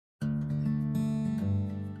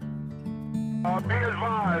Be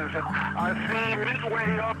advised, I see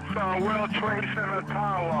midway up World Trade Center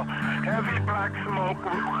Tower, heavy black smoke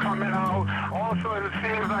coming out. Also, it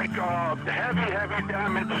seems like heavy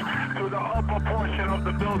damage to the upper portion of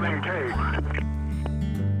the building cage.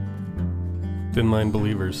 Thin Line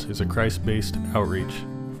Believers is a Christ-based outreach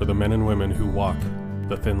for the men and women who walk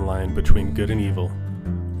the thin line between good and evil,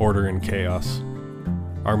 order and chaos.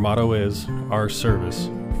 Our motto is, our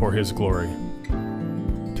service for His glory.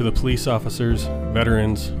 To the police officers,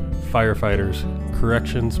 veterans, firefighters,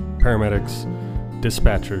 corrections, paramedics,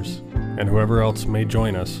 dispatchers, and whoever else may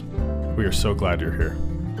join us, we are so glad you're here.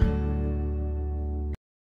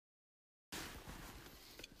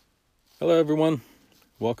 Hello everyone,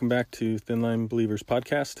 welcome back to Thin Line Believers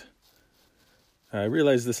podcast. I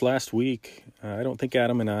realized this last week, I don't think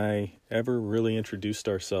Adam and I ever really introduced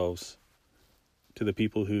ourselves to the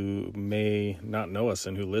people who may not know us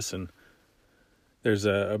and who listen. There's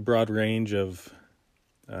a broad range of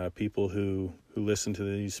people who listen to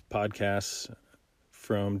these podcasts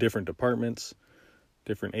from different departments,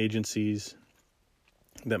 different agencies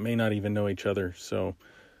that may not even know each other. So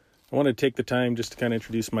I want to take the time just to kind of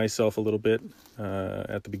introduce myself a little bit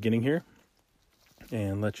at the beginning here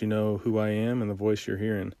and let you know who I am and the voice you're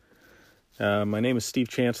hearing. My name is Steve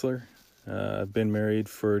Chancellor. I've been married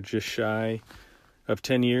for just shy of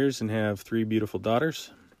 10 years and have 3 beautiful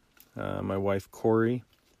daughters. My wife, Corey,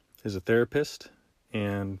 is a therapist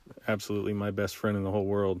and absolutely my best friend in the whole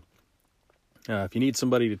world. If you need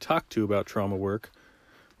somebody to talk to about trauma work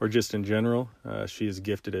or just in general, she is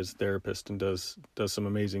gifted as a therapist and does some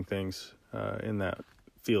amazing things in that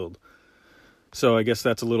field. So I guess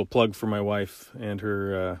that's a little plug for my wife and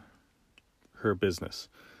her business.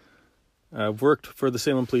 I've worked for the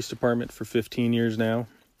Salem Police Department for 15 years now.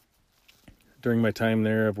 During my time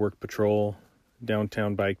there, I've worked patrol,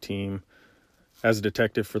 downtown bike team, as a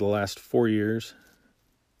detective for the last 4 years.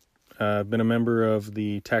 I've been a member of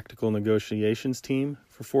the tactical negotiations team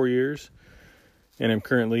for 4 years, and I'm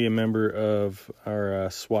currently a member of our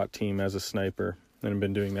SWAT team as a sniper, and I've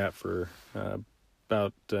been doing that for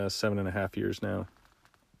about 7.5 years now.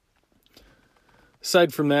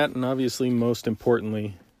 Aside from that, and obviously most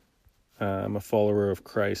importantly, I'm a follower of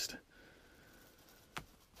Christ.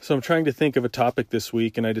 So I'm trying to think of a topic this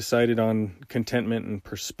week, and I decided on contentment and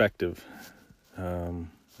perspective.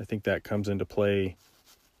 I think that comes into play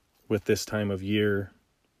with this time of year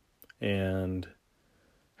and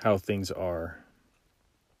how things are.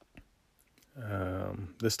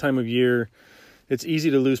 This time of year, it's easy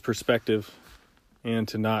to lose perspective and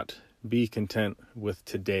to not be content with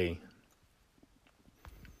today.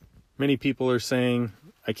 Many people are saying,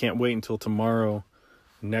 I can't wait until tomorrow,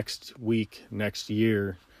 next week, next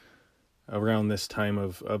year, around this time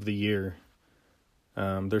of the year.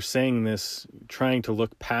 They're saying this trying to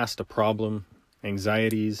look past a problem,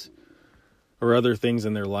 anxieties, or other things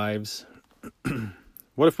in their lives.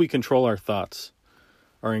 What if we control our thoughts,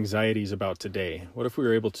 our anxieties about today? What if we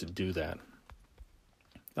were able to do that?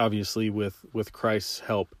 Obviously with Christ's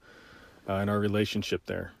help in our relationship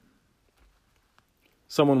there.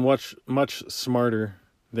 Someone much smarter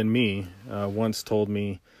than me once told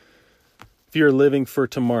me, if you're living for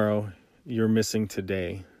tomorrow, you're missing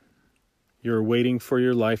today. You're waiting for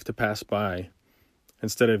your life to pass by.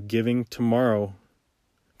 Instead of giving tomorrow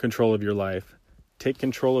control of your life, take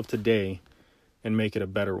control of today and make it a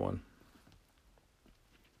better one.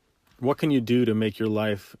 What can you do to make your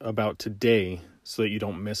life about today so that you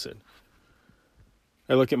don't miss it?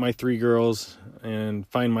 I look at my 3 girls and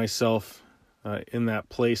find myself in that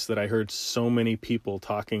place that I heard so many people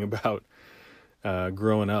talking about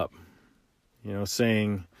growing up. You know,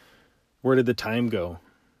 saying, where did the time go?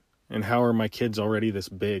 And how are my kids already this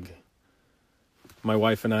big? My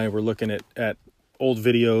wife and I were looking at old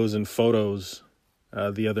videos and photos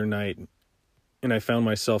the other night, and I found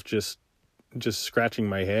myself just scratching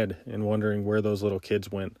my head and wondering where those little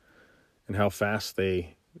kids went and how fast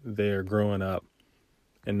they are growing up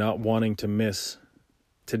and not wanting to miss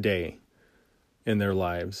today in their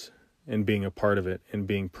lives and being a part of it and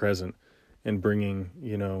being present and bringing,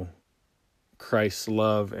 Christ's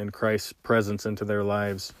love and Christ's presence into their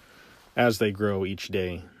lives as they grow each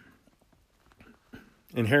day.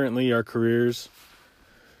 Inherently, our careers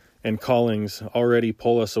and callings already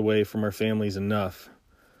pull us away from our families enough.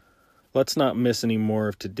 Let's not miss any more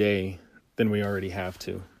of today than we already have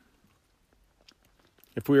to.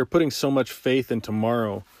 If we are putting so much faith in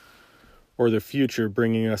tomorrow or the future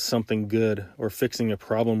bringing us something good or fixing a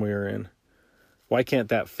problem we are in, why can't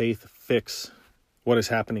that faith fix what is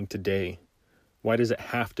happening today? Why does it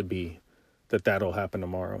have to be that that'll happen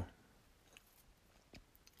tomorrow?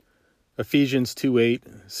 Ephesians 2:8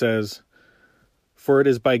 says, For it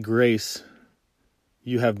is by grace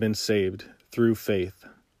you have been saved through faith.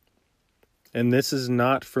 And this is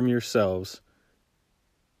not from yourselves,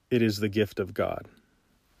 it is the gift of God.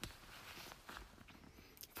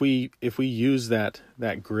 If we use that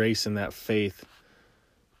grace and that faith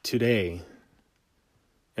today,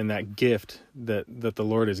 and that gift that the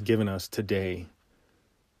Lord has given us today,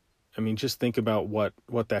 I mean, just think about what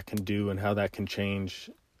that can do and how that can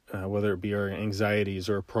change, whether it be our anxieties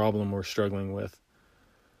or a problem we're struggling with.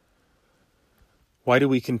 Why do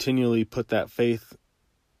we continually put that faith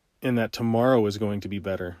in that tomorrow is going to be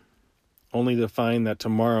better, only to find that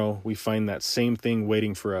tomorrow we find that same thing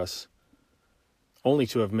waiting for us, only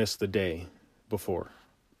to have missed the day before?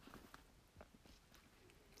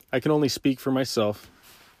 I can only speak for myself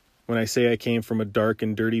when I say I came from a dark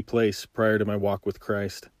and dirty place prior to my walk with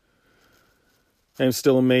Christ. I am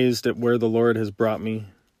still amazed at where the Lord has brought me,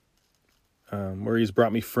 where He's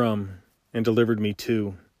brought me from and delivered me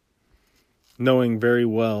to, knowing very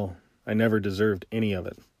well I never deserved any of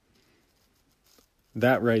it.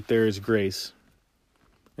 That right there is grace,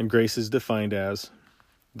 and grace is defined as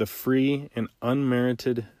the free and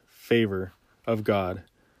unmerited favor of God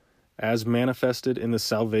as manifested in the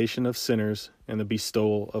salvation of sinners and the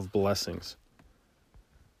bestowal of blessings.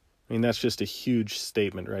 I mean, that's just a huge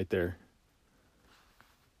statement right there.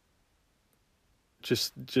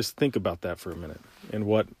 Just think about that for a minute and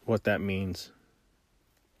what that means.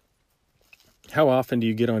 How often do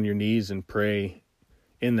you get on your knees and pray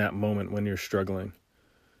in that moment when you're struggling?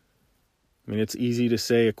 I mean, it's easy to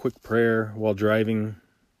say a quick prayer while driving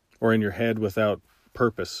or in your head without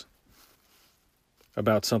purpose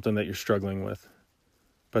about something that you're struggling with.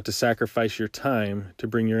 But to sacrifice your time to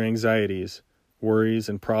bring your anxieties, worries,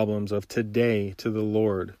 and problems of today to the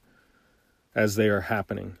Lord as they are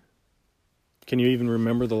happening. Can you even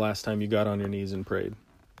remember the last time you got on your knees and prayed?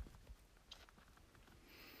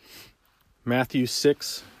 Matthew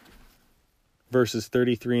 6, verses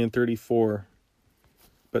 33 and 34.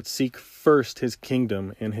 But seek first His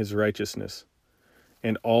kingdom and His righteousness,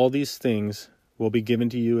 and all these things will be given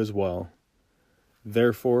to you as well.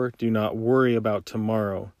 Therefore, do not worry about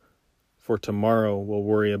tomorrow, for tomorrow will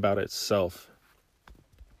worry about itself.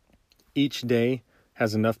 Each day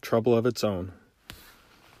has enough trouble of its own.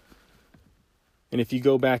 And if you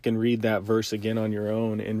go back and read that verse again on your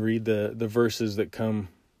own and read the verses that come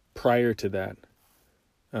prior to that,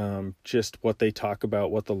 just what they talk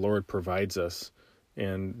about, what the Lord provides us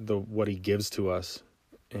and what He gives to us.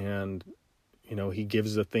 And, He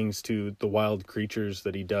gives the things to the wild creatures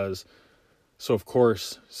that He does. So, of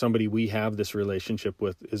course, somebody we have this relationship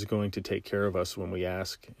with is going to take care of us when we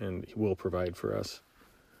ask, and He will provide for us.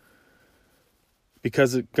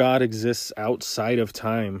 Because God exists outside of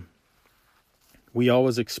time, we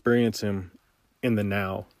always experience Him in the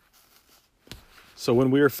now. So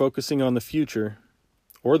when we are focusing on the future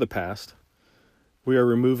or the past, we are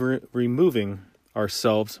removing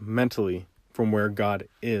ourselves mentally from where God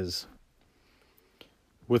is.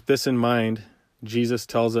 With this in mind, Jesus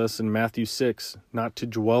tells us in Matthew 6 not to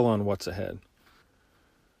dwell on what's ahead.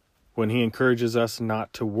 When He encourages us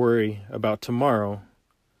not to worry about tomorrow,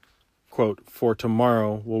 quote, for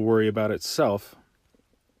tomorrow will worry about itself,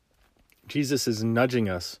 Jesus is nudging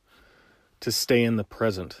us to stay in the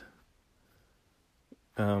present.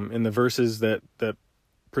 In the verses that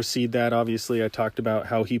precede that, obviously, I talked about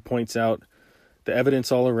how He points out the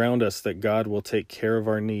evidence all around us that God will take care of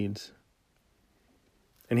our needs.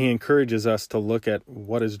 And He encourages us to look at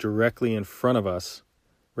what is directly in front of us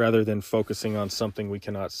rather than focusing on something we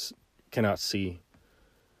cannot see.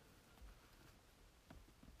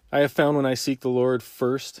 I have found when I seek the Lord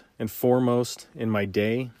first and foremost in my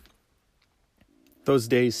day, those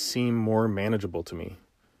days seem more manageable to me.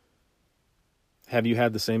 Have you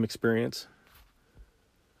had the same experience?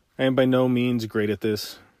 I am by no means great at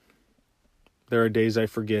this. There are days I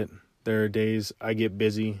forget. There are days I get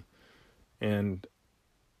busy and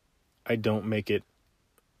I don't make it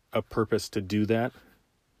a purpose to do that.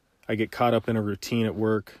 I get caught up in a routine at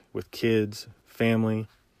work with kids, family,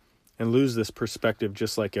 and lose this perspective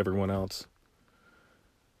just like everyone else.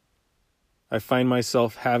 I find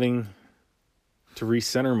myself having to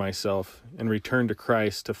recenter myself and return to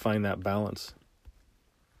Christ to find that balance.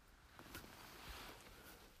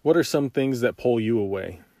 What are some things that pull you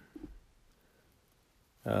away?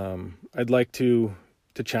 I'd like to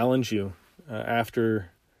challenge you after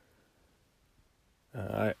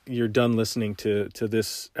you're done listening to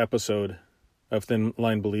this episode of Thin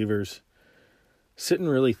Line Believers. Sit and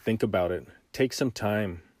really think about it. Take some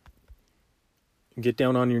time. Get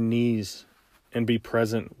down on your knees and be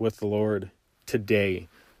present with the Lord today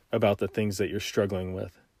about the things that you're struggling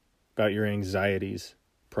with. about your anxieties,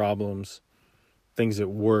 problems, things at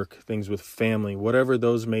work, things with family, whatever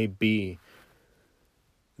those may be,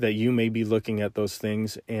 that you may be looking at those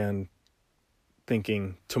things and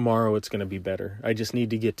thinking, tomorrow it's going to be better. I just need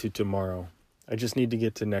to get to tomorrow. I just need to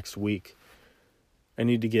get to next week. I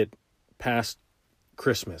need to get past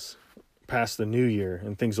Christmas, past the new year,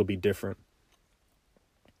 and things will be different.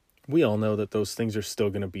 We all know that those things are still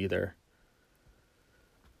going to be there.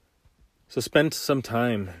 So spend some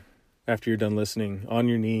time after you're done listening on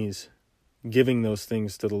your knees, giving those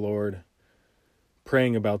things to the Lord,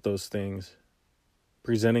 praying about those things,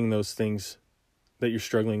 presenting those things that you're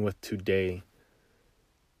struggling with today.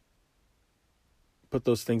 Put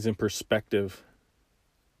those things in perspective.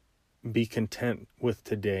 Be content with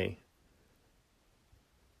today,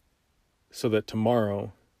 so that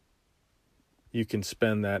tomorrow you can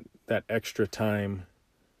spend that extra time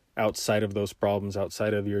outside of those problems,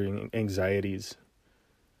 outside of your anxieties,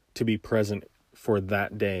 to be present for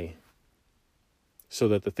that day, so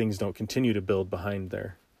that the things don't continue to build behind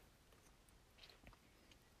there.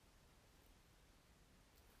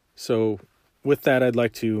 So with that, I'd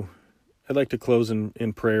like to close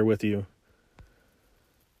in prayer with you.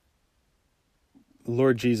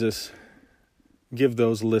 Lord Jesus, give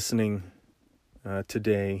those listening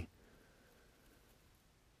today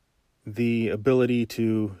the ability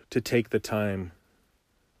to take the time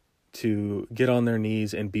to get on their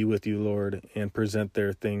knees and be with you, Lord, and present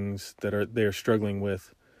their things that they're struggling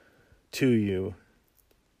with to you,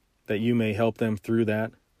 that you may help them through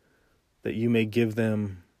that you may give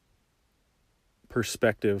them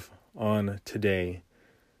perspective on today,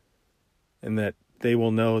 and that they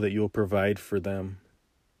will know that you will provide for them,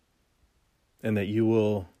 and that you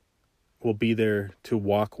will be there to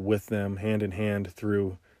walk with them hand in hand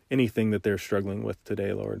through anything that they're struggling with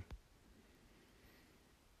today, Lord.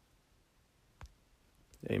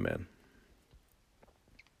 Amen.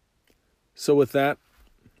 So with that,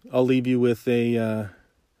 I'll leave you with a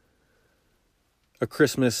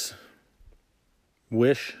Christmas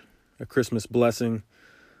wish, a Christmas blessing,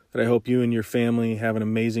 that I hope you and your family have an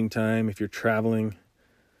amazing time. If you're traveling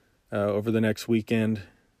over the next weekend,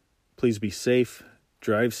 please be safe,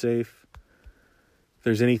 drive safe. If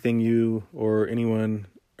there's anything you or anyone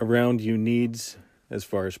around you needs as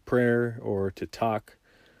far as prayer or to talk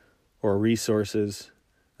or resources,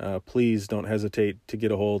 please don't hesitate to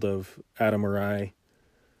get a hold of Adam or I,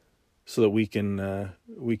 so that we can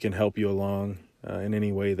help you along in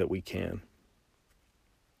any way that we can.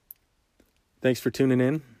 Thanks for tuning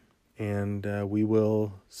in, and we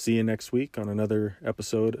will see you next week on another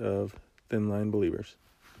episode of Thin Line Believers.